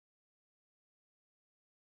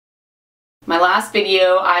my last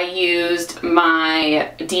video I used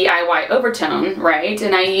my DIY oVertone, right?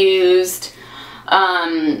 And I used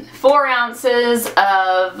 4 ounces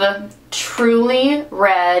of Truly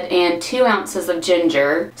Red and 2 ounces of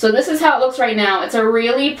ginger. So this is how it looks right now. It's a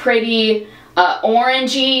really pretty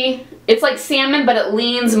orangey, it's like salmon, but it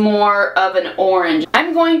leans more of an orange.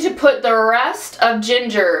 I'm going to put the rest of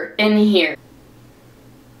ginger in here.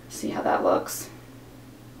 See how that looks?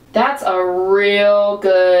 That's a real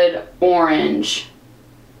good orange.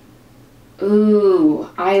 Ooh,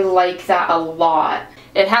 I like that a lot.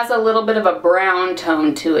 It has a little bit of a brown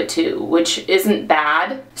tone to it too, which isn't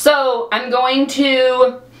bad. So I'm going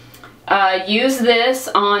to use this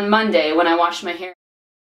on Monday when I wash my hair.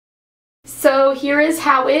 So here is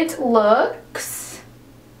how it looks.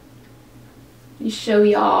 Let me show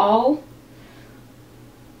y'all.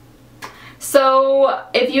 So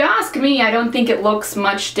if you ask me, I don't think it looks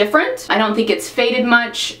much different. I don't think it's faded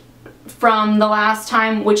much from the last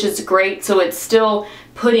time, which is great. So it's still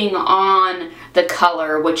putting on the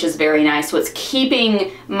color, which is very nice. So it's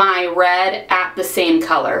keeping my red at the same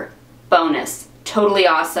color. Bonus. Totally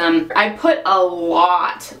awesome. I put a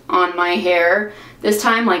lot on my hair this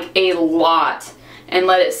time, like a lot, and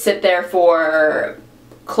let it sit there for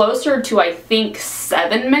closer to, I think,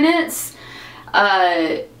 7 minutes.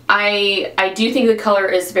 I do think the color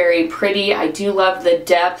is very pretty. I do love the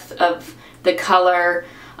depth of the color.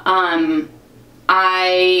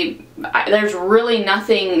 There's really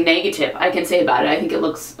nothing negative I can say about it. I think it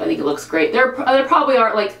looks great. There probably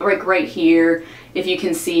are like right here, if you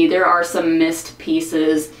can see, there are some missed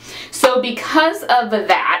pieces. So because of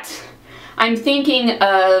that, I'm thinking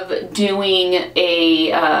of doing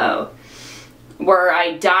a where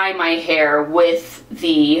I dye my hair with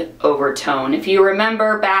the oVertone. If you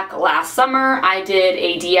remember back last summer, I did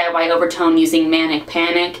a DIY oVertone using Manic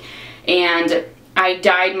Panic, and I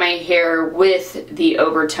dyed my hair with the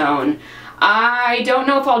oVertone. I don't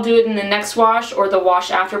know if I'll do it in the next wash or the wash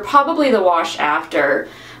after, probably the wash after,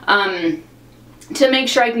 to make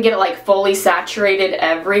sure I can get it like fully saturated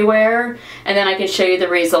everywhere, and then I can show you the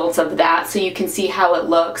results of that so you can see how it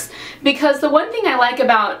looks. Because the one thing I like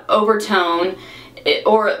about oVertone,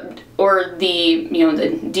 or the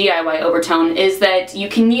DIY oVertone, is that you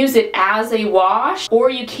can use it as a wash or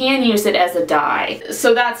you can use it as a dye.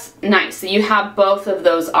 So that's nice. So you have both of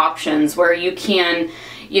those options where you can,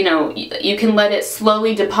 you can let it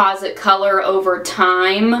slowly deposit color over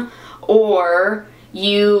time, or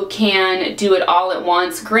you can do it all at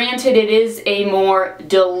once. Granted, it is a more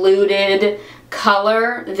diluted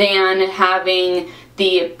color than having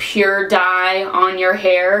the pure dye on your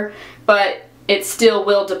hair, but it still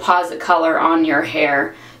will deposit color on your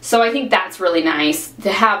hair. So I think that's really nice to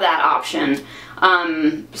have that option.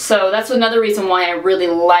 So that's another reason why I really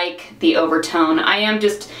like the oVertone.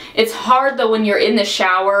 It's hard though when you're in the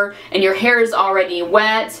shower and your hair is already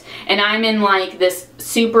wet, and I'm in like this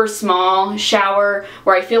super small shower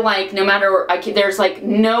where I feel like no matter, there's like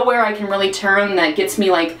nowhere I can really turn that gets me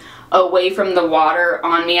like away from the water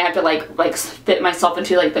on me. I have to like fit myself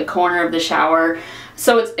into like the corner of the shower.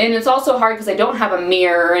 So it's also hard because I don't have a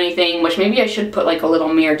mirror or anything, which maybe I should put like a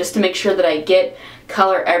little mirror just to make sure that I get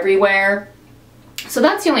color everywhere. So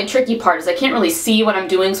that's the only tricky part, is I can't really see what I'm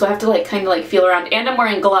doing, so I have to like kind of like feel around, and I'm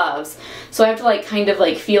wearing gloves, so I have to like kind of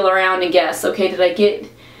like feel around and guess, okay, did I get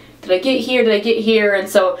here, did I get here? And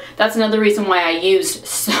so that's another reason why I used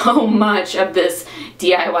so much of this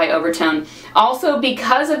DIY oVertone. Also,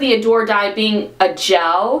 because of the Adore dye being a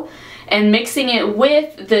gel and mixing it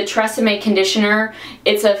with the Tresemme conditioner,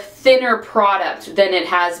 it's a thinner product than it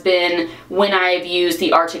has been when I've used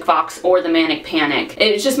the Arctic Fox or the Manic Panic.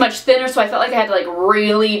 It's just much thinner, so I felt like I had to like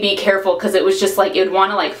really be careful, because it was just like, it would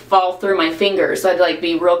want to like fall through my fingers. So I had to like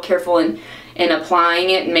be real careful in applying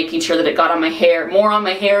it and making sure that it got on my hair, more on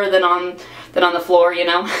my hair than on the floor,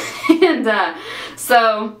 And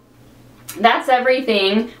so that's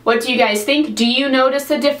everything. What do you guys think? Do you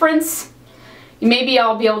notice a difference? Maybe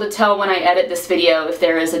I'll be able to tell when I edit this video if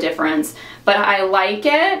there is a difference. But I like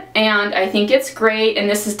it, and I think it's great, and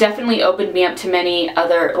this has definitely opened me up to many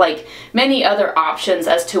other options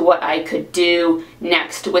as to what I could do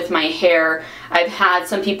next with my hair. I've had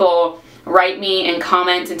some people write me and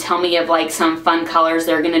comment and tell me of like some fun colors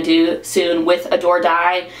they're gonna do soon with Adore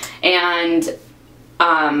dye, and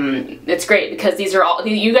it's great because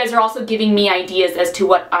you guys are also giving me ideas as to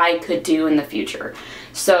what I could do in the future.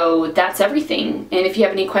 So that's everything. And if you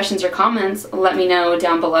have any questions or comments, let me know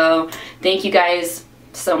down below. Thank you guys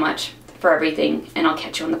so much for everything, and I'll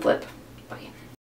catch you on the flip.